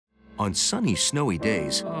On sunny, snowy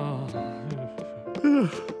days, No!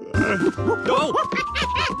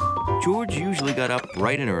 George usually got up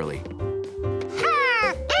bright and early.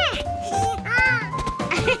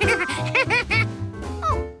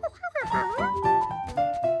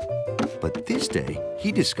 But this day,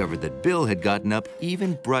 he discovered that Bill had gotten up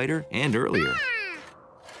even brighter and earlier.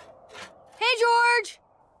 Hey, George!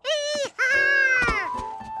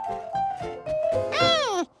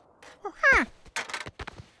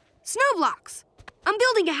 Snow blocks. I'm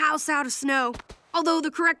building a house out of snow, although the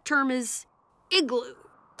correct term is igloo.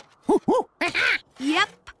 Yep.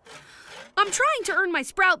 I'm trying to earn my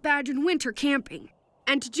Sprout badge in winter camping.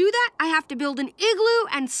 And to do that, I have to build an igloo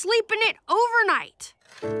and sleep in it overnight.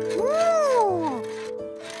 Ooh.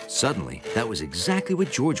 Suddenly, that was exactly what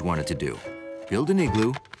George wanted to do. Build an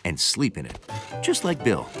igloo and sleep in it, just like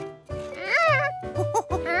Bill.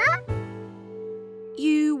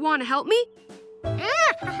 You want to help me?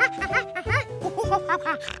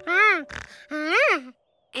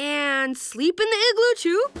 And sleep in the igloo,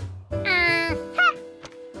 too?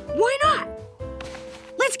 Why not?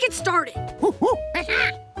 Let's get started.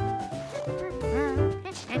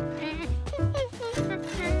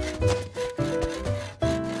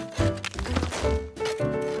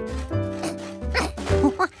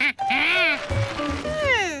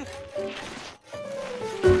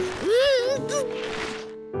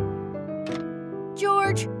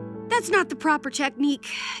 George, that's not the proper technique.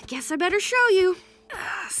 Guess I better show you.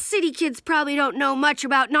 City kids probably don't know much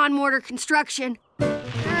about non-mortar construction.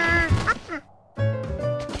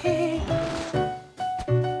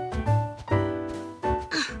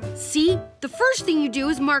 See? The first thing you do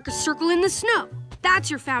is mark a circle in the snow. That's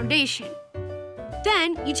your foundation.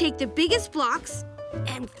 Then you take the biggest blocks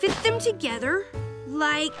and fit them together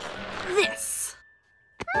like this.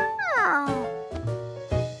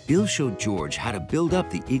 Bill showed George how to build up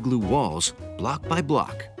the igloo walls block by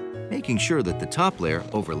block, making sure that the top layer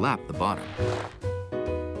overlapped the bottom.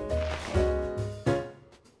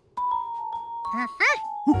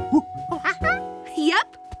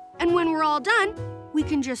 Yep. And when we're all done, we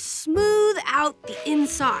can just smooth out the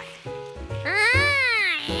inside.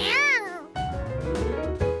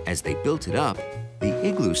 As they built it up, the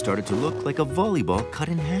igloo started to look like a volleyball cut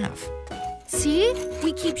in half. See?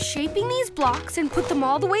 We keep shaping these blocks and put them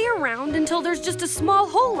all the way around until there's just a small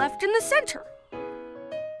hole left in the center.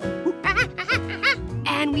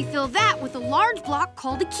 And we fill that with a large block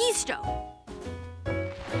called a keystone.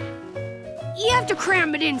 You have to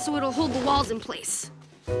cram it in so it'll hold the walls in place.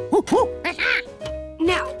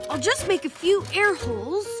 Now, I'll just make a few air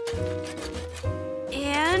holes.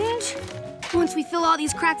 And once we fill all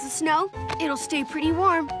these cracks with snow, it'll stay pretty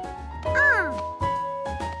warm.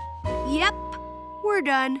 Yep, we're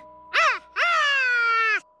done.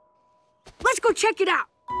 Let's go check it out.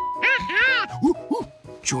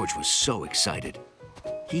 George was so excited.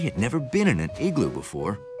 He had never been in an igloo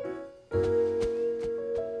before.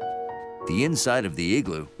 The inside of the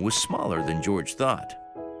igloo was smaller than George thought.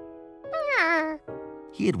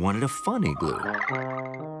 He had wanted a fun igloo.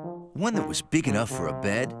 One that was big enough for a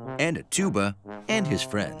bed and a tuba and his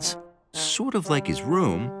friends. Sort of like his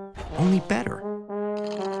room, only better.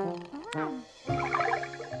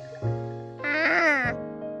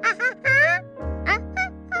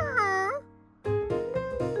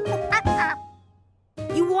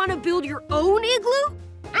 You want to build your own igloo?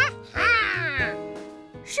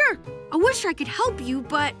 Sure, I wish I could help you,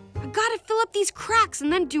 but I gotta fill up these cracks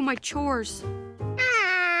and then do my chores.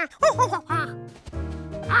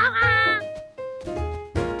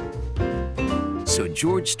 So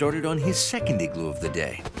George started on his second igloo of the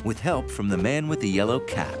day with help from the man with the yellow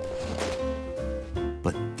cap.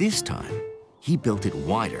 But this time, he built it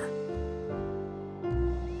wider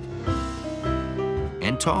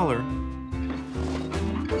and taller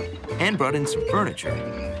and brought in some furniture.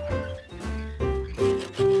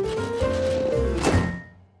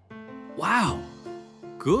 Wow,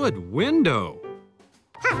 good window.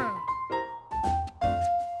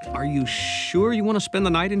 Are you sure you want to spend the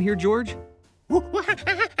night in here, George?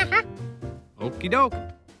 Okie doke.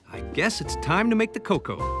 I guess it's time to make the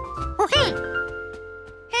cocoa.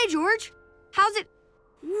 Hey, George, how's it?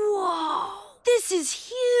 Whoa, this is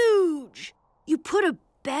huge. You put a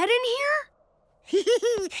bed in here?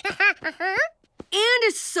 And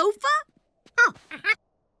a sofa?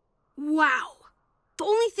 Wow. The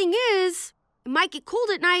only thing is, it might get cold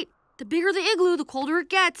at night. The bigger the igloo, the colder it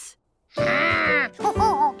gets.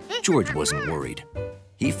 George wasn't worried.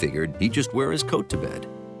 He figured he'd just wear his coat to bed.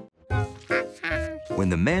 When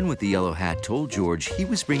the man with the yellow hat told George he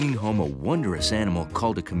was bringing home a wondrous animal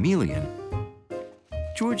called a chameleon,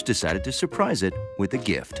 George decided to surprise it with a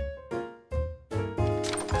gift.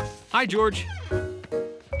 Hi, George.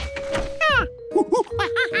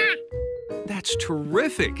 That's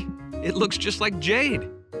terrific. It looks just like Jade.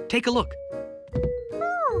 Take a look.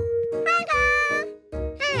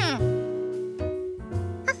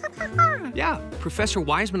 Yeah, Professor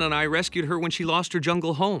Wiseman and I rescued her when she lost her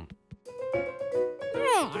jungle home.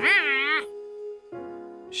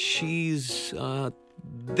 She's,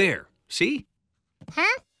 there. See?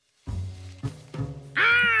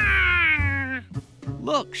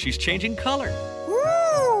 Look, she's changing color.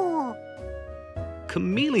 Ooh.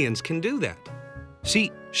 Chameleons can do that.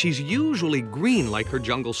 See, she's usually green like her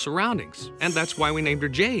jungle surroundings, and that's why we named her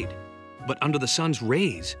Jade. But under the sun's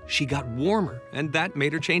rays, she got warmer, and that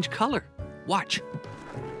made her change color. Watch.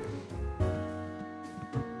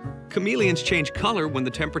 Chameleons change color when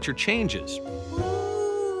the temperature changes.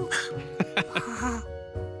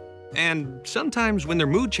 And sometimes when their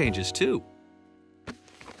mood changes, too.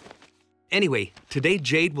 Anyway, today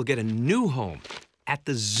Jade will get a new home at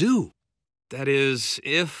the zoo. That is,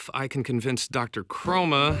 if I can convince Dr.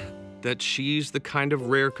 Chroma that she's the kind of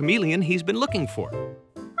rare chameleon he's been looking for.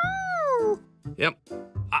 Ooh. Yep,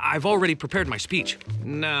 I've already prepared my speech.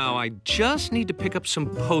 Now, I just need to pick up some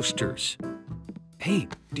posters. Hey,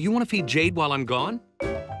 do you want to feed Jade while I'm gone?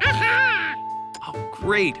 Oh,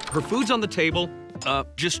 great. Her food's on the table.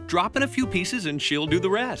 Just drop in a few pieces and she'll do the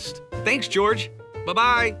rest. Thanks, George.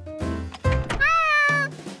 Bye-bye.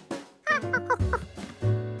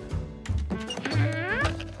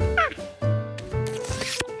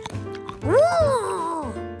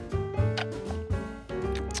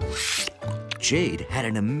 Jade had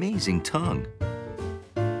an amazing tongue.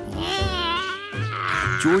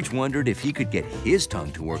 George wondered if he could get his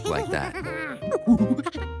tongue to work like that.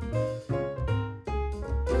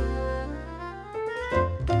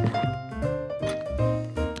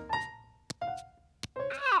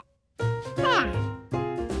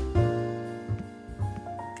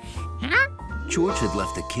 George had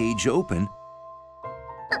left the cage open.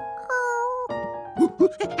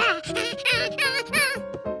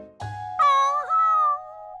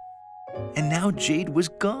 And now Jade was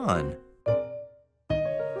gone.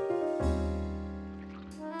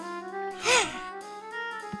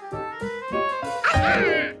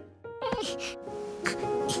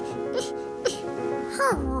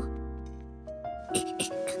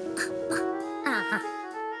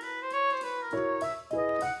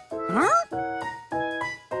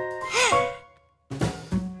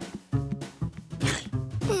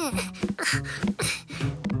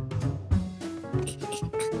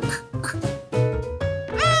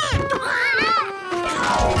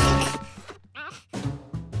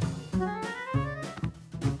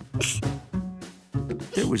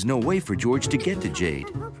 There was no way for George to get to Jade.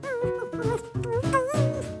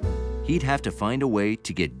 He'd have to find a way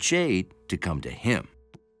to get Jade to come to him.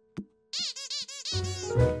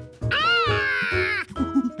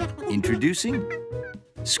 Introducing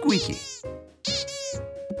Squeaky.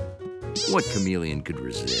 What chameleon could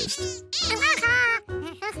resist?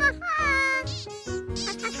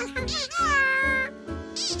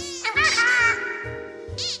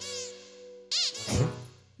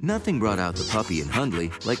 Nothing brought out the puppy in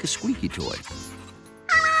Hundley like a squeaky toy.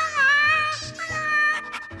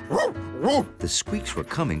 The squeaks were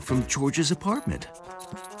coming from George's apartment.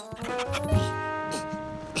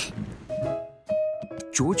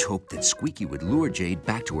 George hoped that Squeaky would lure Jade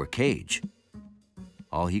back to her cage.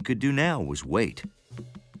 All he could do now was wait,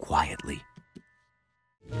 quietly.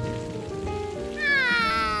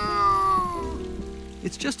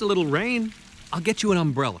 It's just a little rain. I'll get you an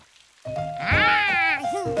umbrella.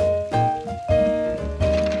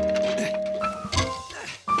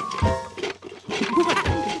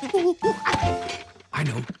 I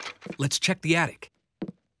know. Let's check the attic.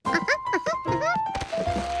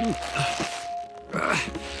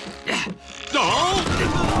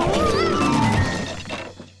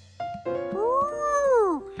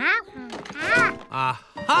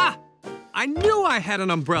 Aha! I knew I had an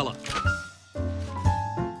umbrella.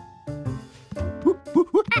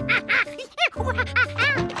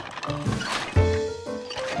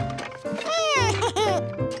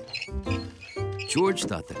 George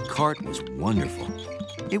thought the cart was wonderful.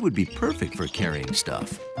 It would be perfect for carrying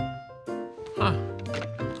stuff. Huh.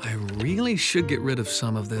 I really should get rid of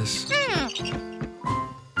some of this.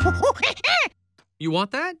 You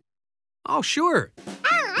want that? Oh, sure.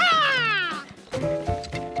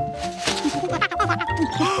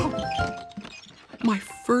 My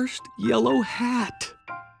first yellow hat.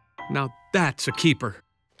 Now that's a keeper.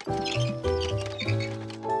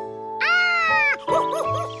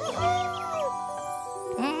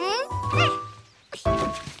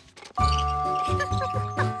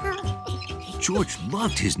 George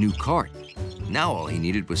loved his new cart. Now all he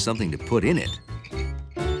needed was something to put in it.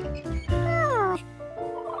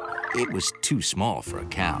 It was too small for a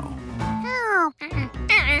cow.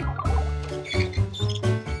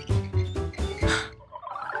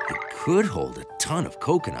 It could hold a ton of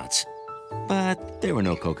coconuts, but there were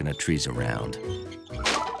no coconut trees around.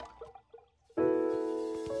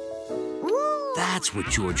 That's what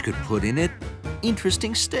George could put in it.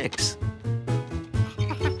 Interesting sticks.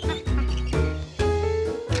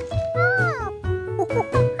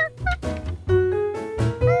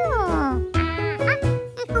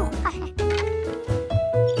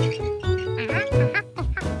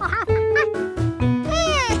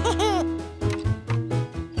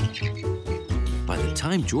 By the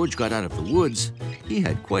time George got out of the woods, he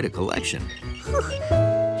had quite a collection.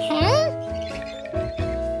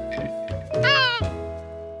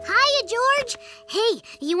 Hiya, George. Hey,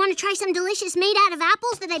 you want to try some delicious made out of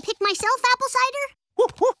apples that I picked myself apple cider?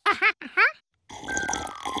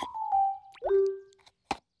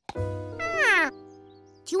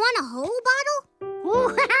 Do you want a whole bottle?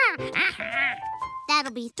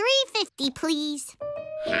 That'll be $3.50, please.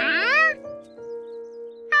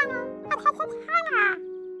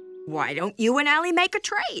 Why don't you and Allie make a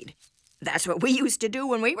trade? That's what we used to do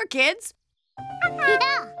when we were kids.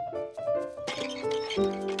 Yeah.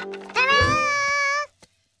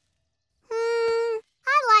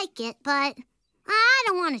 I like it, but I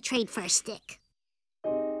don't want to trade for a stick.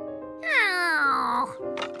 I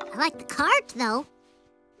like the cart, though.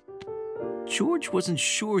 George wasn't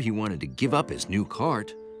sure he wanted to give up his new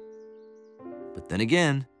cart. But then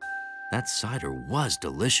again, that cider was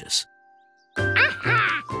delicious.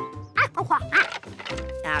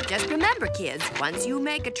 Now just remember, kids, once you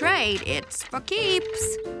make a trade, it's for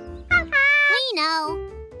keeps. We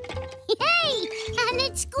know. Hey, and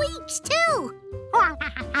it squeaks, too.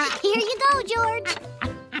 Here you go, George.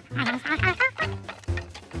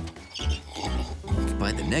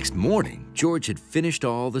 By the next morning, George had finished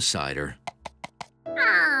all the cider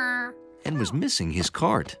and was missing his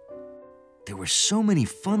cart. There were so many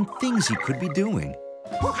fun things he could be doing.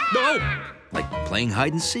 No! Like playing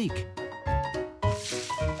hide and seek.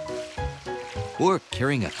 Or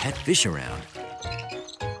carrying a pet fish around.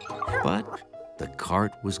 But the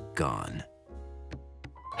cart was gone.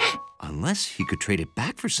 Unless he could trade it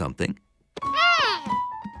back for something.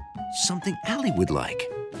 Something Allie would like.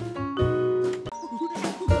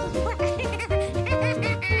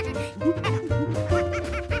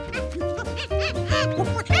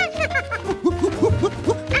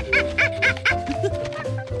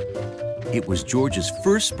 It was George's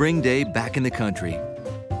first spring day back in the country.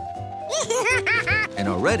 And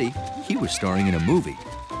already, he was starring in a movie.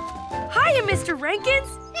 Hiya, Mr. Rankins.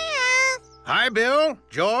 Hi, Bill.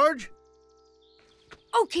 George.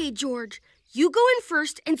 Okay, George, you go in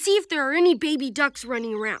first and see if there are any baby ducks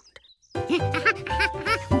running around.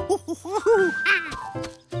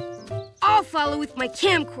 I'll follow with my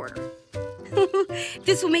camcorder.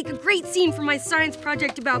 This will make a great scene for my science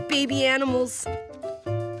project about baby animals.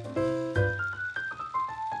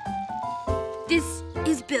 This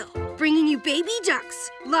is Bill, bringing you baby ducks,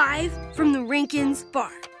 live from the Rankins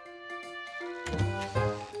barn.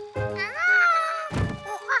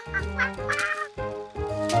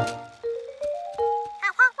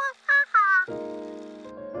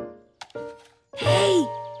 Hey!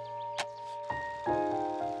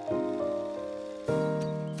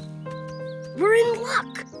 We're in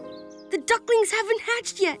luck. The ducklings haven't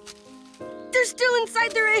hatched yet. They're still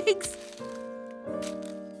inside their eggs.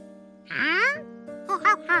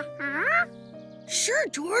 Sure,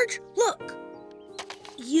 George. Look.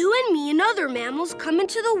 You and me and other mammals come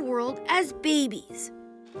into the world as babies.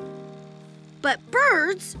 But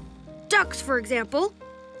birds, ducks for example,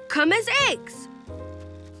 come as eggs.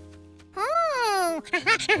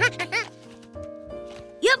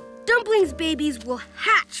 Yep, Dumpling's babies will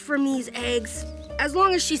hatch from these eggs as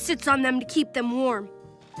long as she sits on them to keep them warm.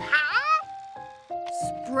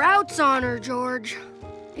 Sprouts on her, George.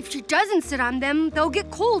 If she doesn't sit on them, they'll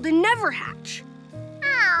get cold and never hatch.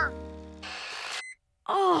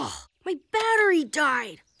 Oh, my battery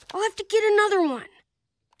died. I'll have to get another one.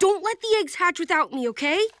 Don't let the eggs hatch without me,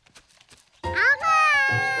 okay?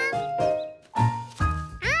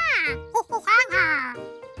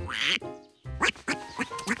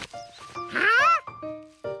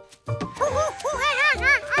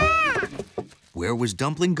 Where was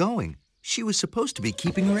Dumpling going? She was supposed to be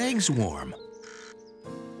keeping her eggs warm.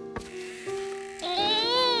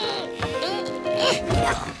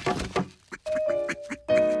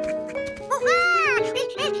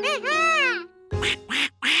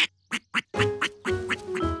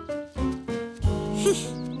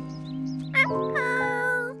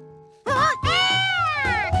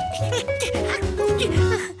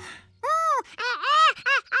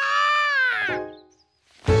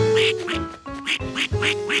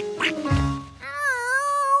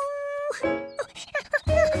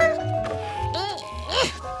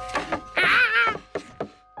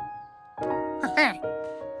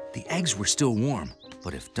 The eggs were still warm,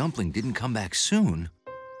 but if Dumpling didn't come back soon...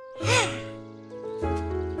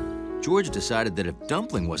 George decided that if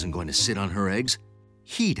Dumpling wasn't going to sit on her eggs,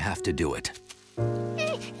 he'd have to do it.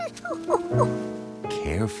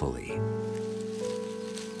 Carefully.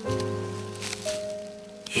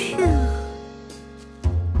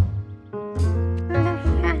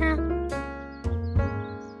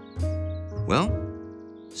 Well,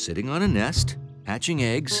 sitting on a nest, hatching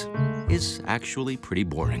eggs, is actually pretty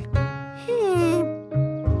boring.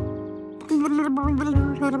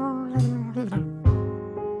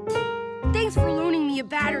 Thanks for loaning me a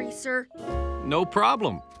battery, sir. No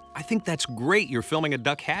problem. I think that's great you're filming a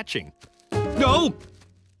duck hatching. No!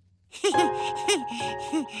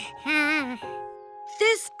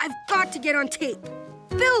 This I've got to get on tape.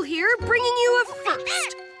 Bill here, bringing you a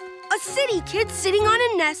first. A city kid sitting on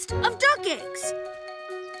a nest of duck eggs.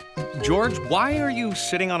 George, why are you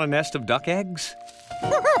sitting on a nest of duck eggs?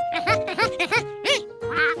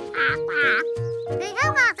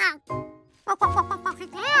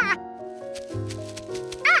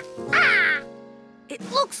 It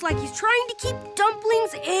looks like he's trying to keep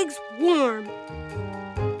Dumpling's eggs warm.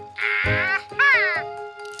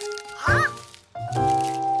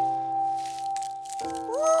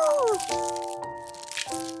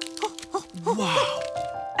 Wow!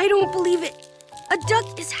 I don't believe it. A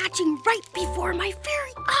duck is hatching right before my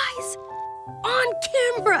very eyes. On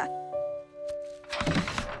camera.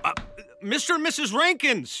 Mr. and Mrs.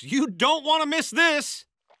 Rankins, you don't want to miss this.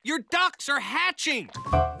 Your ducks are hatching.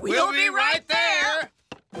 We'll be right there.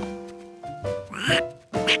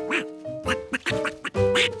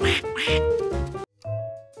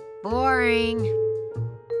 Boring.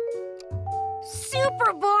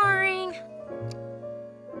 Super boring.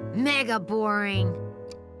 Mega boring.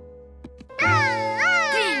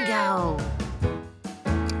 Bingo!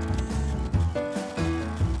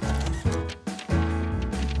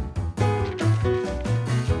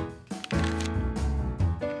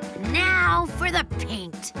 Now for the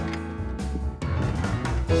paint.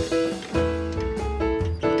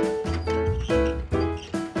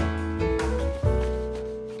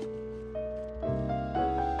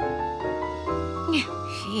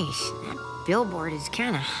 Sheesh, that billboard is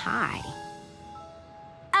kind of high.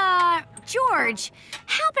 George,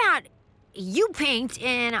 how about you paint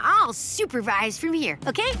and I'll supervise from here,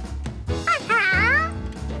 okay?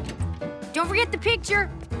 Don't forget the picture.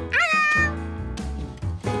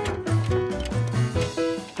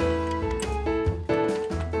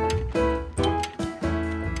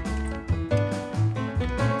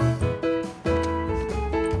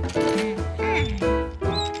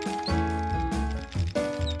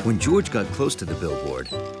 When George got close to the billboard,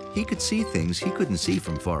 he could see things he couldn't see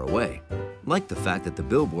from far away, like the fact that the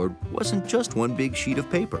billboard wasn't just one big sheet of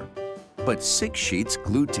paper, but 6 sheets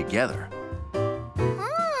glued together.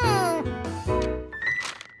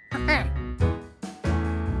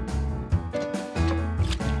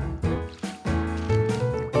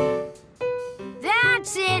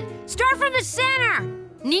 That's it. Start from the center.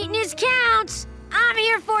 Neatness counts. I'm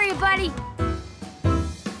here for you, buddy.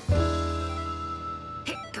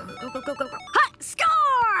 Go. Ha!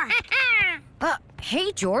 Score!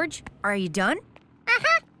 Hey, George, are you done?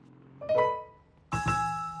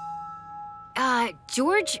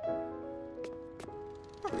 George?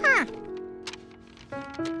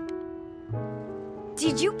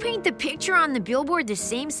 Did you paint the picture on the billboard the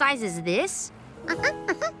same size as this? Oh,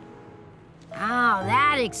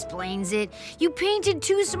 that explains it. You painted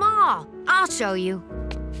too small. I'll show you.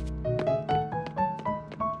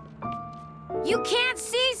 You can't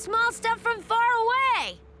see small stuff from far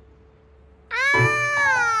away.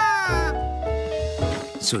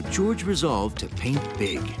 So George resolved to paint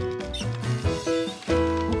big.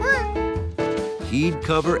 He'd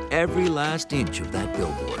cover every last inch of that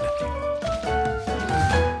billboard.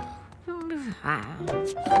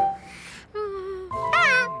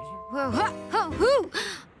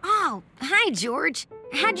 Oh, hi, George.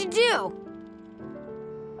 How'd you do?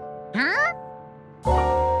 Huh?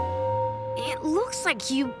 It looks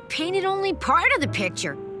like you painted only part of the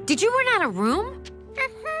picture. Did you run out of room?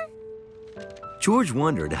 George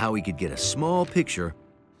wondered how he could get a small picture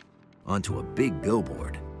onto a big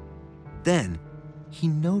billboard. Then he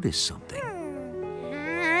noticed something.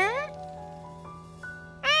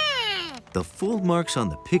 The fold marks on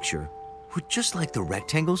the picture were just like the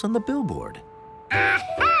rectangles on the billboard.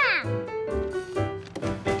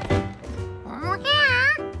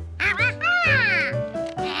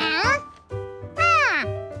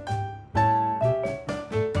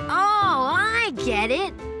 get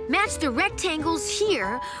it. Match the rectangles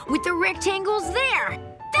here with the rectangles there.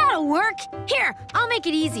 That'll work. Here, I'll make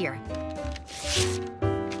it easier.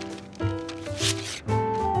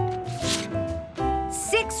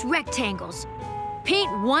 Six rectangles.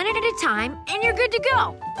 Paint one at a time, and you're good to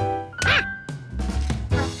go.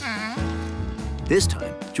 This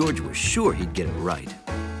time, George was sure he'd get it right.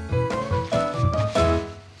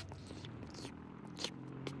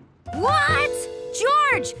 What?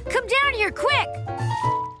 George, come down here quick.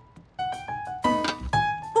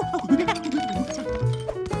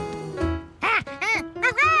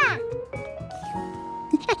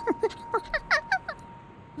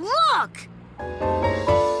 Look!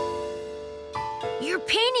 You're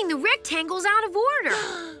painting the rectangles out of order.